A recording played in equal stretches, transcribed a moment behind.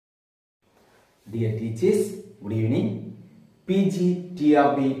Dear teachers, good evening.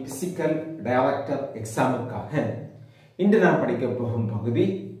 PG-TRB Physical Director Exam-க்காக இன்று நாம் படிக்க போகும் பகுதி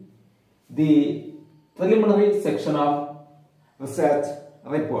the preliminary section of research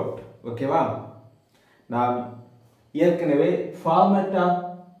report. ஓகேவா? நாம் ஏற்கனவே format of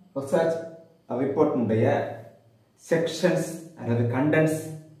research report உடைய sections அல்லது contents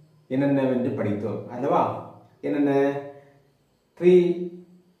என்னென்னவென்று படித்தோம் அல்லவா? என்னென்ன 3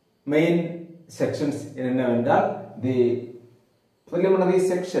 main sections என்னென்னவென்றால் the preliminary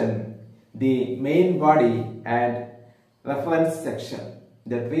section, the main body and reference section.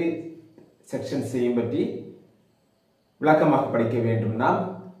 இந்த 3 sections பற்றி விளக்கமாக படிக்க வேண்டும். நாம்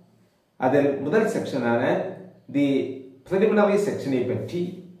அதில் முதல் செக்ஷனான the preliminary section பற்றி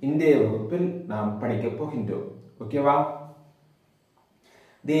இன்றைய வகுப்பில் நாம் படிக்க போகின்றோம். ஓகேவா?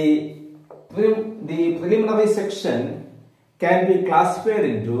 The preliminary section can be classified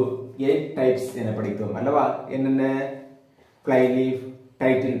into 8 types என படித்தோம் அல்லவா? என்னென்ன? flyleaf,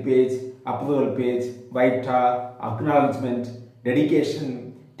 title page, approval page, vitar, acknowledgement, dedication,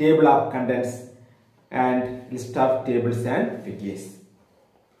 table of contents and list of tables and figures.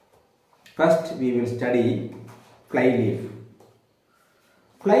 First we will study flyleaf.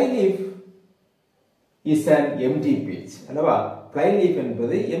 Flyleaf is an empty page அல்லவா? flyleaf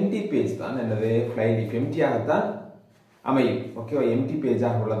என்பது empty page தான். என்னது? flyleaf empty ஆகத்தான் அமையும். ஓகேவா? empty page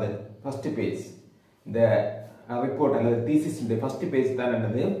ஆக உள்ளது first page. இந்த report அல்லது thesis இந்த first page தான்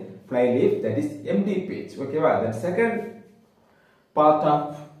என்னது? flyleaf, that is empty page. ஓகேவா? then second part of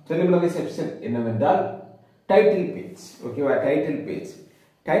preliminary section என்னவென்றால் title page. ஓகேவா? title page.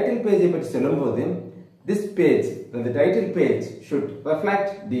 title page பற்றி சொல்லும்போது this page, the title page should reflect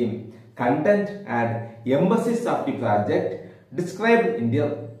the content and emphasis of the project described in the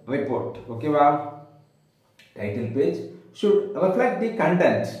report. ஓகேவா? title page should reflect the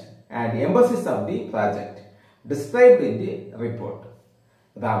content and emphasis of the project described in the report.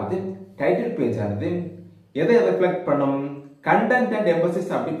 அதாவது title page ஆனது எதை reflect பண்ணும்? content and emphasis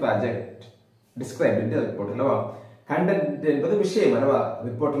of the project described in the report அல்லவா? content என்பது விஷயம் அல்லவா?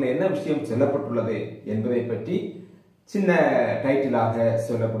 ரிப்போர்ட்ல என்ன விஷயம் சொல்லப்பட்டுள்ளது என்பதை பற்றி சின்ன டைட்டிலாக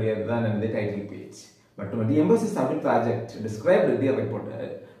சொல்லக்கூடியதுதான் இந்த டைட்டில் பேஜ். மட்டுமல்ல emphasis of the project described in the report,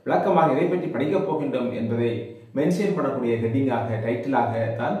 விளக்கமாக இதை பற்றி படிக்க போகின்றோம் என்பதை மென்ஷன் பண்ணக்கூடிய ஹெட்டிங்காக டைட்டிலாக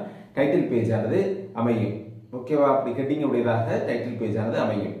தான் டைட்டில் பேஜ் ஆனது அமையும். ஓகேவா? அப்படி ஹெட்டிங் உடையதாக டைட்டில் பேஜ் ஆனது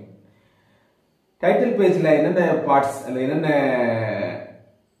அமையும். டைட்டில் பேஜ்ல என்னென்ன பார்ட்ஸ் அல்ல என்னென்ன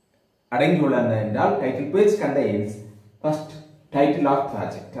அடங்கியுள்ளன என்றால் title page contains first title of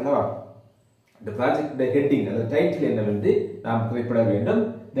project அல்லவா? இந்த ப்ராஜெக்ட் ஹெட்டிங் அல்லது டைட்டில் என்னவென்று நாம் குறிப்பிட வேண்டும்.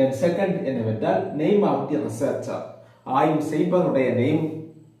 then second என்னவென்றால் name of the researcher, ஆய்வு செய்பவருடைய நேம்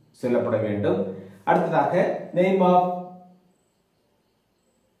சொல்லப்பட வேண்டும். அடுத்ததாக name of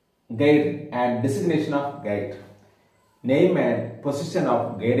guide and designation of guide, name and position of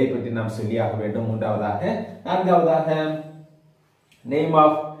guide பற்றி நாம் சொல்லியாக வேண்டும். மூன்றாவதாக நான்காவதாக name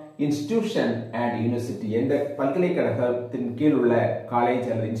of institution and university, எந்த பல்கலைக்கழகத்தின் கீழ் உள்ள காலேஜ்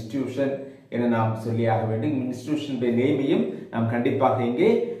அல்லது இன்ஸ்டிடியூஷன் என நாம் சொல்லியாக வேண்டும். இன்ஸ்டிடியூஷனுடைய நேமையும் நாம் கண்டிப்பாக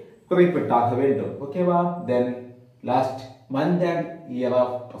இங்கே குறிப்பிட்டாக வேண்டும். ஓகேவா? then last month and year of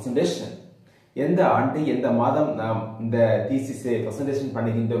presentation, எந்த ஆண்டு எந்த மாதம் நாம் இந்த தீசிஸை பிரசன்டேஷன்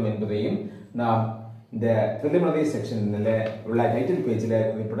பண்ணுகின்றோம் என்பதையும் நாம் இந்த preliminary செக்ஷன்ல உள்ள டைட்டில் பேஜ்ல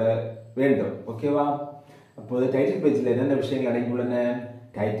குறிப்பிட வேண்டும். ஓகேவா? அப்போது டைட்டில் பேஜ்ல என்னென்ன விஷயங்கள் அடங்கியுள்ளன?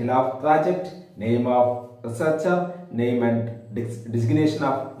 Title of project, name of researcher, name and designation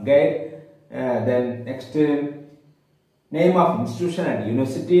of guide, then next name of institution and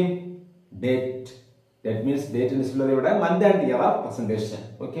university, date, that means date ன்னு சொல்றதை விட month and year of presentation.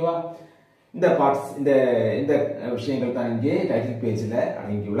 ஓகேவா? இந்த பார்ட்ஸ் இந்த விஷயங்கள் தான் இங்கே டைட்டில் பேஜ்ல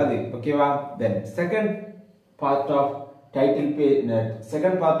அடங்கியுள்ளது. ஓகேவா? then second part of title page,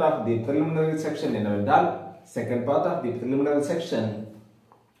 second part of the preliminary section என்னவென்றால் second part of the preliminary section,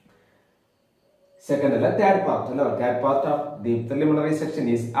 second அல்ல third part அல்ல third part of the preliminary section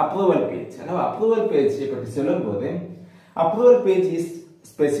is approval page. அல்லவா? approval page பற்றி சொல்லும்போது approval page is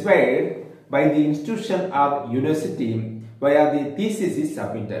specified by the institution or university where the thesis is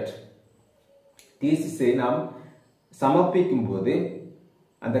submitted. தீசிஸை நாம் சமர்ப்பிக்கும் போது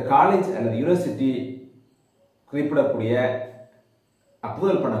அந்த college அல்லது யூனிவர்சிட்டி குறிப்பிடக்கூடிய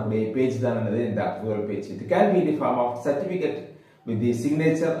அப்ரூவல் பண்ணக்கூடிய பேஜ் தான் என்னது? இந்த approval page. it can be in the form of certificate with the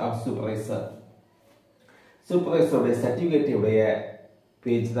signature of supervisor. சூப்பர்வைசருடைய certificate உடைய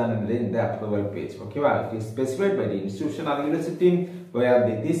பேஜ் தான் என்னது? இந்த அப்ரூவல் பேஜ். ஓகேவா? it is specified by the institution or university where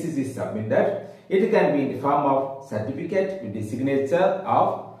the thesis is submitted. it can be in the form of certificate with the signature of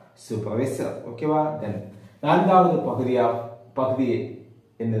supervisor. ஓகேவா? then நான்காவது பகுதி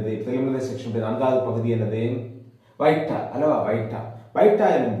என்னது preliminary section நான்காவது பகுதி என்னது வைட்டா அல்லவா வைட்டா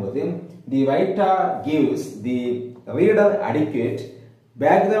என்னும்போது the வைட்டா gives the reader adequate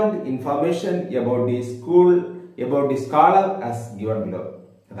background information about the scholar as given below.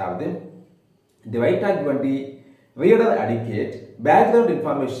 அதாவது the வைட்டா given the reader adequate background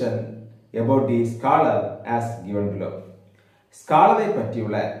information about the scholar as given below. ஸ்காலரை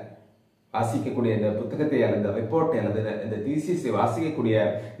பற்றியுள்ள வாசிக்கக்கூடிய இந்த புத்தகத்தை அல்லது ரிப்போர்ட் அல்லது இந்த தீசிஸை வாசிக்கக்கூடிய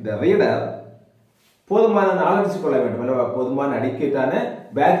இந்த ரீடர் போதுமான நாலேஜ் கொள்ள வேண்டும் அல்லவா, போதுமான அடிக்கேட்டான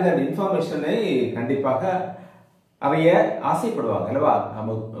பேக்ரவுண்ட் இன்ஃபர்மேஷனை கண்டிப்பாக அவைய ஆசைப்படுவாங்க அல்லவா. நம்ம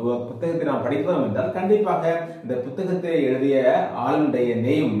புத்தகத்தை நாம் படிக்கிறோம் என்றால் கண்டிப்பாக இந்த புத்தகத்தை எழுதிய ஆளுடைய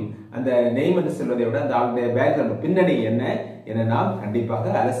நெய்ம், அந்த நெய்ம் என்று சொல்வதை விட அந்த ஆளுடைய பேக்ரவுண்ட் பின்னணி என்ன என நாம் கண்டிப்பாக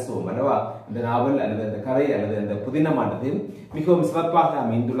அலசுவோம் அல்லவா. இந்த நாவல் அல்லது அந்த கதை அல்லது அந்த புதினமானது மிகவும் சிறப்பாக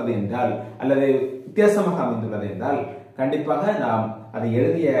அமைந்துள்ளது என்றால் அல்லது வித்தியாசமாக அமைந்துள்ளது என்றால் கண்டிப்பாக நாம் அதை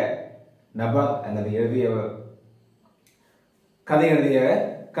எழுதிய நபர் அல்லது எழுதிய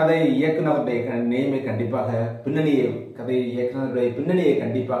கதை இயக்குனருடைய நேமை கண்டிப்பாக கதை இயக்குனருடைய பின்னணியை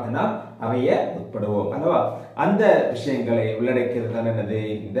கண்டிப்பாக நாம் அவைய உட்படுவோம் அல்லவா. அந்த விஷயங்களை உள்ளடக்கியது தான் என்னது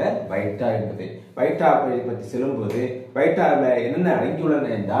இந்த வைட்டா என்பது. வைட்டா பற்றி சொல்லும்போது வைட்டாவில் என்னென்ன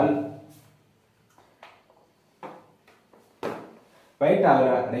அடங்கியுள்ளன என்றால்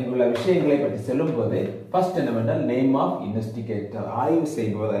வைட்டாவில் அடங்கியுள்ள விஷயங்களை பற்றி சொல்லும் போது ஃபர்ஸ்ட் என்னவென்றால் நேம் ஆஃப் இன்வெஸ்டிகேட்டர், ஆய்வு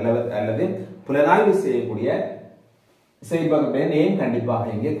செய்வது அல்லது புலனாய்வு செய்பவருடைய நேம் கண்டிப்பாக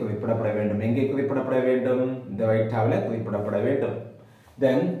இங்கே குறிப்பிடப்பட வேண்டும். எங்கே குறிப்பிடப்பட வேண்டும்? இந்த வைட்டாவில் குறிப்பிடப்பட வேண்டும்.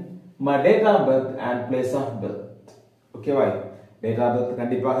 தென் date of birth and place of birth. ஓகேவா, டேட் ஆஃப் பர்த்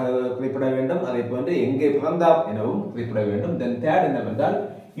கண்டிப்பாக குறிப்பிட வேண்டும். அதே போன்று எங்கே பிறந்தார் எனவும் குறிப்பிட வேண்டும். தென் தேர்ட் என்னவென்றால்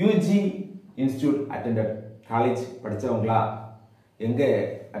யூஜி இன்ஸ்டிடியூட் அட்டெண்டட், காலேஜ் படித்தவங்களா, எங்கே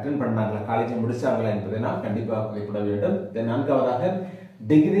அட்டெண்ட் பண்ணாங்களா, காலேஜை முடிச்சாங்களா என்பதை நாம் கண்டிப்பாக குறிப்பிட வேண்டும். தென் நான்காவதாக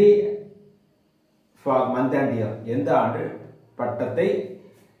degree for month and year, எந்த ஆண்டு பட்டத்தை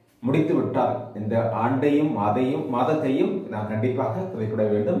முடித்து விட்டார், இந்த ஆண்டையும் மாதத்தையும் நாம் கண்டிப்பாக குறிப்பிட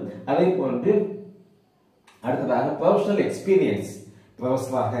வேண்டும். அதே போன்று அடுத்ததாக ப்ரொஃபஷனல் எக்ஸ்பீரியன்ஸ்,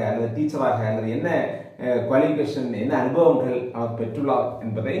 ப்ரொஃபஸராக அல்லது டீச்சராக அல்லது என்ன குவாலிஃபிகேஷன், என்ன அனுபவங்கள் அவர் பெற்றுள்ளார்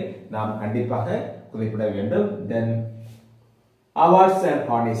என்பதை நாம் கண்டிப்பாக குறிப்பிட வேண்டும். தென் அவார்ட்ஸ் அண்ட்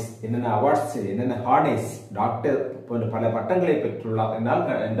ஹார்னேஸ், என்னென்ன ஹார்னேஸ், டாக்டர் போன்ற பல பட்டங்களை பெற்றுள்ளார்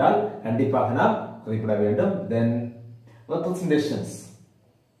என்றால் கண்டிப்பாக நாம் குறிப்பிட வேண்டும். தென் ரெப்ரசன்டேஷன்ஸ்,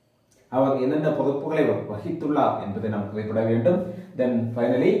 அவர் என்னென்ன பொறுப்புகளை வகித்துள்ளார் என்பதை நாம் குறிப்பிட வேண்டும். தென்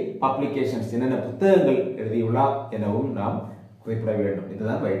ஃபைனலி பப்ளிகேஷன்ஸ், என்னென்ன புத்தகங்கள் எழுதியுள்ளார் எனவும் நாம் குறிப்பிட வேண்டும்.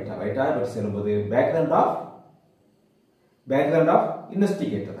 இதுதான் வைட்டா பற்றி சொல்லும்போது பேக்ரவுண்ட் ஆஃப்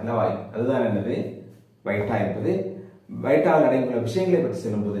இன்வெஸ்டிகேட்டர் அல்லவா, அதுதான் என்னது வைட்டா என்பது. வைட்டாவில் அடங்கியுள்ள விஷயங்களை பற்றி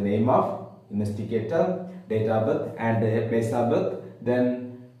சொல்லும்போது name of investigator, date of birth and place of birth, then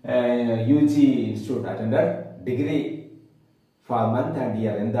UG institute attended, degree for month and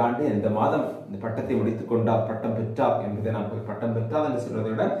year, எந்த ஆண்டு எந்த மாதம் இந்த பட்டத்தை முடித்துக் கொண்டார், பட்டம் பெற்றார் என்பதை நாம் பட்டம் பெற்றார் என்று சொல்வதை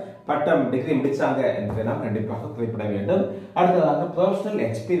விட பட்டம் டிகிரி முடிச்சாங்க என்பதை நாம் கண்டிப்பாக குறிப்பிட வேண்டும். அடுத்ததாக ப்ரொஃபஷனல்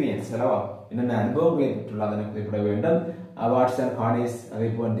எக்ஸ்பீரியன்ஸ் அல்லவா, என்னென்ன அனுபவங்களை பெற்றுள்ளார் என குறிப்பிட வேண்டும். அவார்ட்ஸ் அண்ட் ஹார்னேஸ், அதே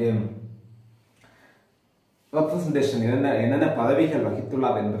போன்று ரெப்ரசன்டேஷன், என்னென்ன பதவிகள்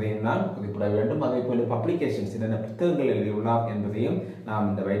வகித்துள்ளார் என்பதையும் நாம் குறிப்பிட வேண்டும். அதே போல பப்ளிகேஷன்ஸ், என்னென்ன புத்தகங்கள் எழுதியுள்ளார் என்பதையும் நாம்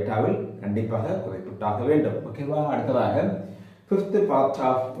இந்த வைட்டாவில் கண்டிப்பாக குறிப்பிட்டாக வேண்டும். ஓகேவா. அடுத்ததாக fifth part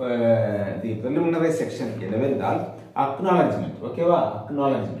of the preliminary section என்னவென்றால் அக்னாலஜ்மெண்ட். ஓகேவா,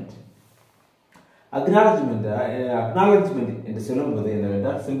 அக்னாலஜ்மெண்ட் என்று சொல்லும்போது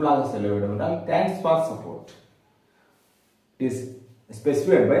என்னவென்றால் சிம்பிளாக சொல்ல வேண்டும் என்றால் thanks for support. It is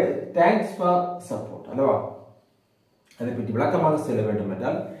specified bye thanks for support அல்லவா. அதை பற்றி விளக்கமாக சொல்ல வேண்டும்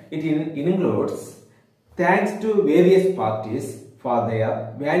என்றால் it includes thanks to various parties for their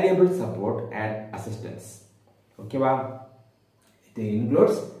valuable support and assistance. ஓகேவா, it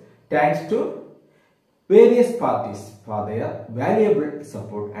includes thanks to various parties for their valuable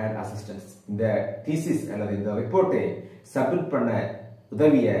support and assistance. இந்த thesis அல்லது இந்த ரிப்போர்ட்டை சப்மிட் பண்ண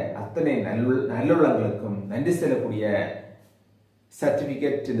உதவிய அத்தனை நல்லுள்ளங்களுக்கும் நன்றி செல்லக்கூடிய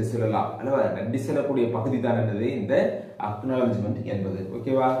சர்டிபிகேட் என்று சொல்லலாம் அல்லவா. நன்றி செல்லக்கூடிய பகுதி தான் என்னது இந்த அக்னாலஜ்மெண்ட் என்பது.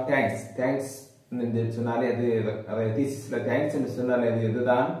 ஓகேவா, தேங்க்ஸ் என்று சொன்னாலே அது தீசிஸ்ல தேங்க்ஸ் என்று சொன்னாலே அது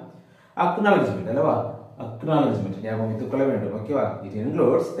இதுதான் அக்னாலஜ்மெண்ட் அல்லவா. அக்னாலஜ்மெண்ட் ஞாபகம் வைத்துக் கொள்ள வேண்டும். ஓகேவா, it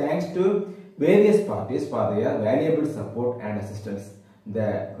includes thanks to various parties for their valuable support and assistance. இந்த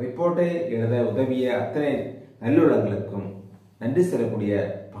ரிப்போர்ட்டை எழுத உதவிய அத்தனை நல்லுள்ளங்களுக்கும் நன்றி செல்லக்கூடிய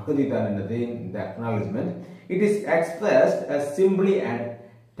பகுதி தான் என்னது இந்த acknowledgement. It is expressed as simply and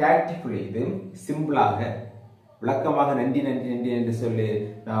tactfully. இது சிம்பிளாக விளக்கமாக நன்றி நன்றி நன்றி என்று சொல்லி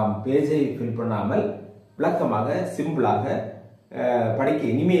நாம் பேஜை ஃபில் பண்ணாமல் விளக்கமாக சிம்பிளாக படிக்க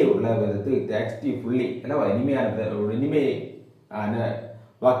இனிமையை உள்ள விதத்தில் டெக்ஸ்டி ஃபுல்லி அல்லவா இனிமையான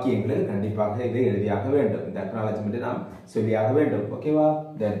வாக்கியங்களில் கண்டிப்பாக இதை எழுதியாக வேண்டும். இந்த அக்னாலஜ்மெண்ட் நாம் சொல்லியாக வேண்டும். ஓகேவா?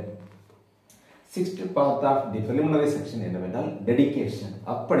 தென் sixth part of the preliminary section என்னவென்றால் டெடிகேஷன்,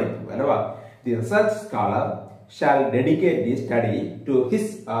 அர்ப்பணிப்பு அல்லவா? The research scholar shall dedicate the study to his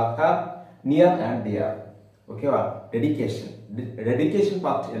or her near and dear. ஓகேவா? டெடிகேஷன்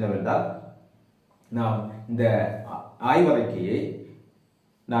பார்ட் என்னவென்றால் நாம் இந்த ஆய்வறிக்கையை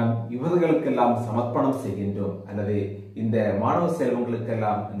நாம் இவர்களுக்கெல்லாம் சமர்ப்பணம் செய்கின்றோம் அல்லது இந்த மாணவ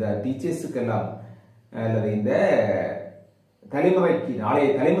செல்வங்களுக்கெல்லாம் இந்த டீச்சர்ஸுக்கெல்லாம் அல்லது இந்த தலைமுறைக்கு நாளைய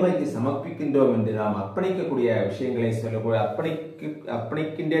தலைமுறைக்கு சமர்ப்பிக்கின்றோம் என்று நாம் அர்ப்பணிக்கக்கூடிய விஷயங்களை சொல்லக்கூடிய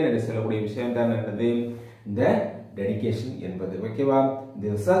அர்ப்பணிக்கின்றேன் என்று சொல்லக்கூடிய விஷயம் தான் என்னது இந்த டெடிகேஷன் என்பது. ஓகேவா? The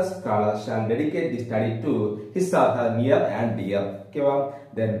research scholar shall dedicate the study to his or her near and dear. ஓகேவா?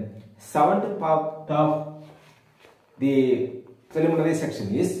 Then seventh part of the preliminary section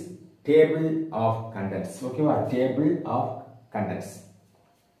is table of contents. Okay, table of contents.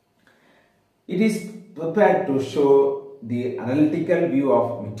 It is prepared to show the analytical view of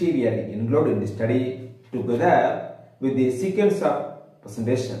material included in the study together with the sequence of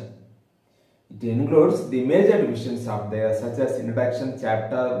presentation. It includes the major divisions of their such as introduction,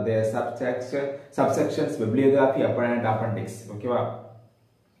 chapter, their subsections, bibliography, and appendix. Okay,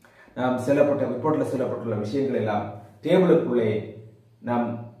 நாம் ரிப்போர்ட்ல சொல்லப்பட்டுள்ள விஷயங்கள் எல்லாம் டேபிளுக்குள்ளே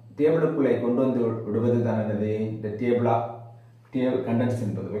கொண்டு வந்து விடுவது தான் என்னது இந்த table contents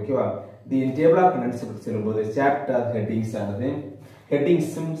என்பது. ஓகேவா? தி டேபிள் ஆஃப் கண்டென்ட்ஸ் பற்றி சொல்லும்போது சாப்டர் ஹெட்டிங்ஸ் ஆனது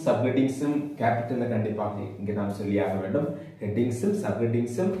ஹெட்டிங்ஸும் சப்ஹெட்டிங்ஸும் கேபிட்டல்ல கண்டிப்பாக இங்கே நாம் சொல்லியாக வேண்டும். ஹெட்டிங்ஸும்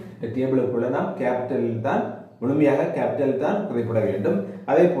சப்ஹெட்டிங்ஸும் இந்த டேபிளுக்குள்ள நாம் கேபிட்டல் தான் முழுமையாக கேபிட்டல் தான் குறிப்பிட வேண்டும்.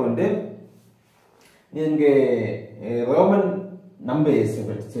 அதே போன்று இங்கே ரோமன் நம்பர்ஸ்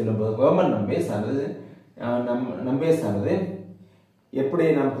பற்றி சொல்லும்போது ரோமன் நம்பர்ஸ் ஆனது எப்படி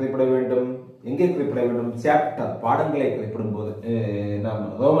நாம் குறிப்பிட வேண்டும், எங்கே குறிப்பிட வேண்டும்? சாப்டர் பாடங்களை குறிப்பிடும் போது நாம்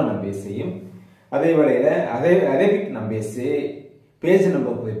ரோமன் நம்பர்ஸையும் அதே வேளையில அரேபிக் நம்பர்ஸை பேஜ்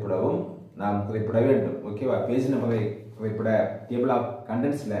நம்பர் குறிப்பிடவும் நாம் குறிப்பிட வேண்டும். ஓகேவா? பேஜ் நம்பரை குறிப்பிட டேபிள் ஆஃப்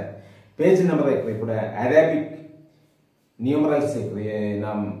கண்டென்ட்ஸ்ல பேஜ் நம்பரை குறிப்பிட அரேபிக் நியூமரல்ஸை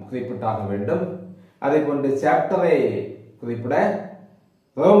நாம் குறிப்பிட்டாக வேண்டும். அதை கொண்டு சாப்டரை குறிப்பிட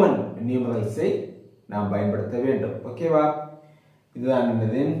ரோமன் நியூமரல்ஸை நாம் பயன்படுத்த வேண்டும். ஓகேவா? இதுதான்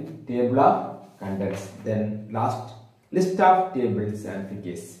என்னது table of contents. Then last list of tables and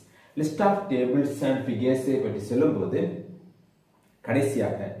figures. List of tables and ஃபிகர்ஸை பற்றி சொல்லும்போது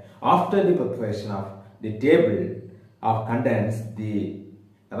கடைசியாக after the preparation of the table of contents the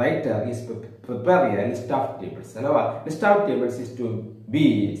writer is preparing a list of tables. அல்லவா? List of tables is to be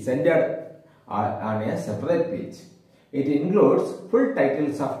centered on a separate page. It includes full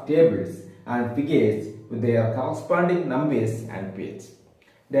titles of tables and figures with their corresponding numbers and page.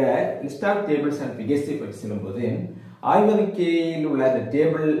 The list of tables and figures பற்றி சொல்லும்போது ஆய்வறிக்கையில் உள்ள the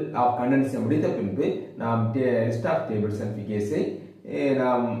table of contents முடித்த பின்பு நாம் list of tables and figures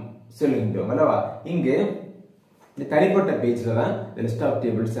நாம் சொல்லுகின்றோம். அல்லவா? இங்கு இந்த தனிப்பட்ட பேஜ்ல தான் list of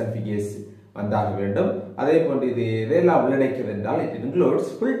tables and figures வந்தாக வேண்டும். அதே போன்று இது இதெல்லாம் உள்ளடக்கியது என்றால் it includes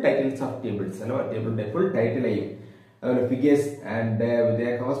full titles of tables அல்லவா? டேபிளுடைய ஃபுல் டைட்டிலையும் அதில் figures and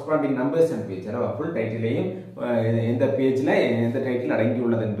corresponding numbers and page அல்லவா? ஃபுல் டைட்டிலையும் எந்த பேஜில் எந்த டைட்டில்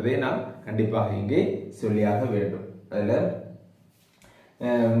அடங்கியுள்ளது என்பதை நாம் கண்டிப்பாக இங்கே சொல்லியாக வேண்டும். அதில்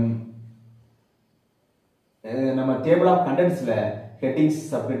நம்ம டேபிள் ஆஃப் கண்டென்ட்ஸ்ல ஹெட்டிங்ஸ்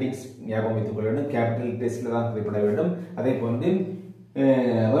சப்ஹெட்டிங்ஸ் ஞாபகம் வைத்துக் கொள்ள வேண்டும். கேபிட்டல் டெஸ்ட்ல தான் குறிப்பிட வேண்டும். அதே போன்று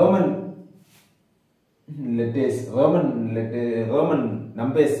ரோமன்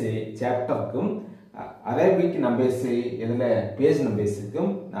நம்பர்ஸ் சாப்டருக்கும் அரேபிக் நம்பர்ஸ் இதுல பேஜ்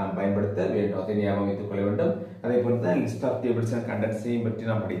நம்பர்ஸுக்கும் நாம் பயன்படுத்த வேண்டும். அதை ஞாபகம் வைத்துக் கொள்ள வேண்டும். அதே போன்று தான் லிஸ்ட் ஆஃப் டேபிள்ஸ் அண்ட் கண்டென்ட்ஸையும் பற்றி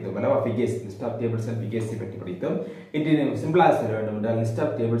நாம் படித்தோம் அல்லவா? Figures list of tables and ஃபிகர்ஸை பற்றி படித்தோம். இது சிம்பிளாக சொல்ல வேண்டும் என்றால் list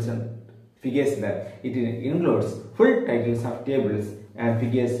of tables and figures it includes full titles of tables and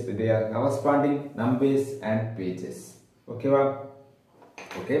figures with their corresponding numbers and pages. Okay va?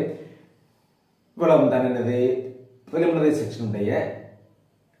 Okay, இவ்வளவு தான் என்னது preliminary section உடைய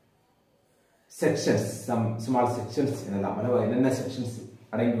sections, some small sections என்னலாம் அல்லவா? என்னென்ன sections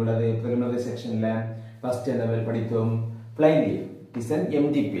அடங்கியுள்ளது preliminary sectionல? first என்ன படித்தோம்? plain leaf is an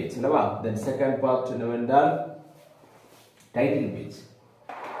empty page அல்லவா? then second part என்னவென்றால் title page.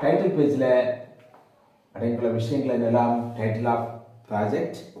 டைட்டில் பேஜ்ல அடங்கியுள்ள விஷயங்கள் என்னெல்லாம்? டைட்டில் ஆஃப்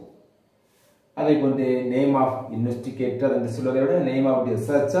ப்ராஜெக்ட், அதை கொண்டு நேம் ஆஃப் இன்வெஸ்டிகேட்டர் என்று சொல்வதை விட name of the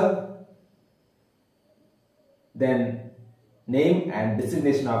researcher, then name and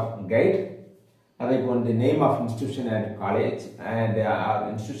designation of guide, அதை கொண்டு name of institution and college and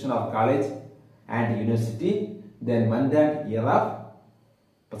institution of college and university, then month and year of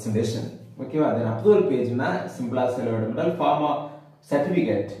presentation. Okay, then approval page na simple as form of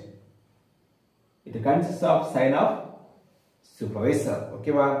certificate. It consists of sign of supervisor.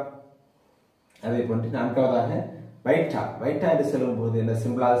 Okay, அதே போன்று நான்காவதாக வைட்டா என்று சொல்லும்போது என்ன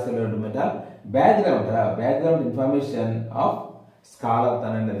சிம்பிளாக சொல்ல வேண்டும் என்றால் பேக்ரவுண்ட் இன்ஃபர்மேஷன் ஆஃப் ஸ்காலர்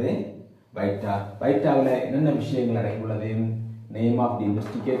தான் என்னது வைட்டாவில் என்னென்ன விஷயங்கள் அடங்கியுள்ளது name of the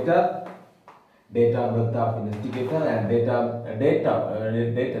investigator date of birth of investigator and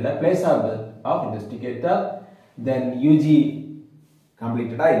place of birth of investigator, then UG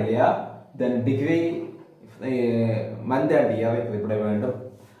completed இல்லையா, then degree month and year குறிப்பிட வேண்டும்.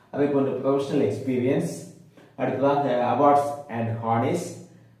 அதே போன்று professional experience, அடுத்ததாக awards and honors,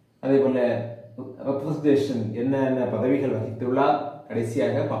 அதே போல representation என்னென்ன பதவிகள் வகித்துள்ளார்,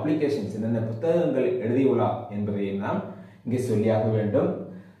 கடைசியாக publications என்னென்ன புத்தகங்கள் எழுதியுள்ளார் என்பதை நாம் இங்கே சொல்லியாக வேண்டும்.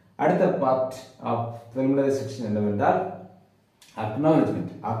 அடுத்த பார்ட் ஆஃப் preliminary section என்னவென்றால்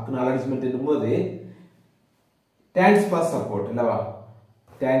acknowledgement என்னும்போது thanks for support அல்லவா,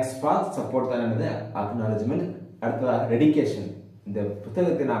 thanks for support தான் என்னது acknowledgement. அடுத்ததாக dedication, இந்த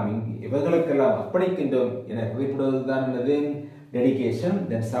புத்தகத்தை நாம் இவர்களுக்கெல்லாம் அர்ப்பணிக்கின்றோம் என குறிப்பிடுவது தான் என்னது dedication.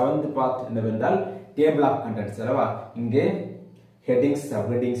 then seventh part என்னவென்றால் table of contents அல்லவா, இங்கே headings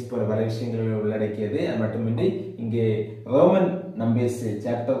subheadings போல பல விஷயங்கள் உள்ளடக்கியது. அது மட்டுமின்றி இங்கே Roman numbers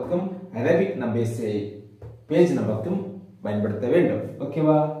சாப்டருக்கும் Arabic numbers page நம்பருக்கும் பயன்படுத்த வேண்டும்.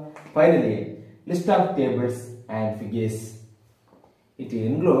 ஓகேவா? Finally list of tables and figures. It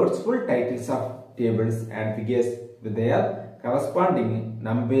includes full titles of tables and figures with their corresponding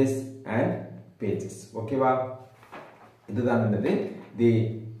numbers and pages. ஓகேவா? இதுதான் என்னது தி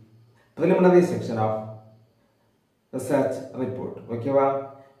preliminary section of research report.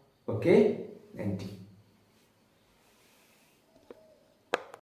 Okay, nandi.